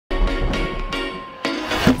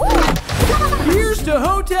Cheers to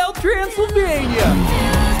Hotel Transylvania!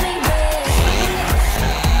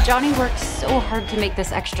 Johnny worked so hard to make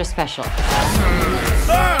this extra special. Fire!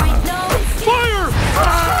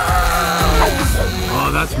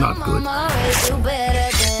 Oh, that's not good.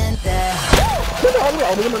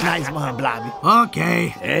 Nice one, Blobby.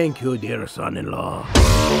 Okay. Thank you, dear son-in-law.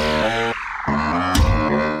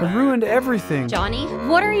 I ruined everything. Johnny,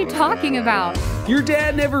 what are you talking about? Your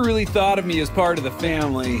dad never really thought of me as part of the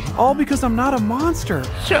family. All because I'm not a monster.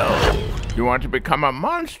 So, you want to become a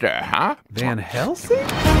monster, huh? Van Helsing?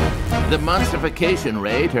 The monstrification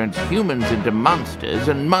ray turns humans into monsters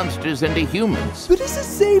and monsters into humans. But is it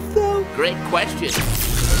safe, though? Great question.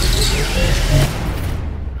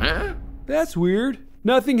 Huh? That's weird.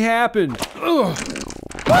 Nothing happened. Ugh.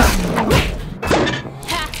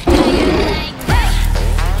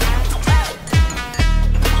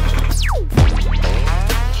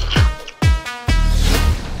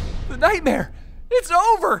 The nightmare! It's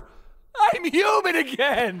over! I'm human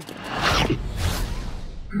again!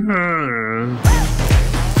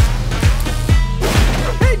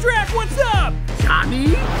 Hey, Drac, what's up?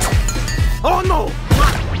 Johnny? Oh, no!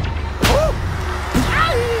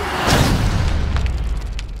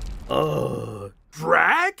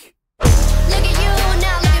 Drac? Look at you,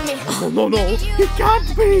 now look at me. No, it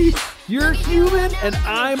can't be! You're human and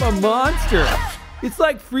I'm a monster. It's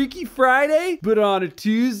like Freaky Friday, but on a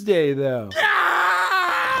Tuesday, though.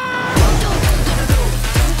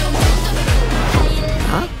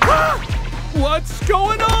 What's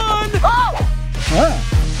going on?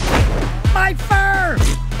 My fur!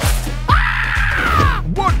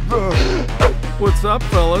 What the? What's up,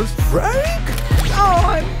 fellas? Frank? Oh,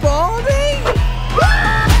 I'm balding?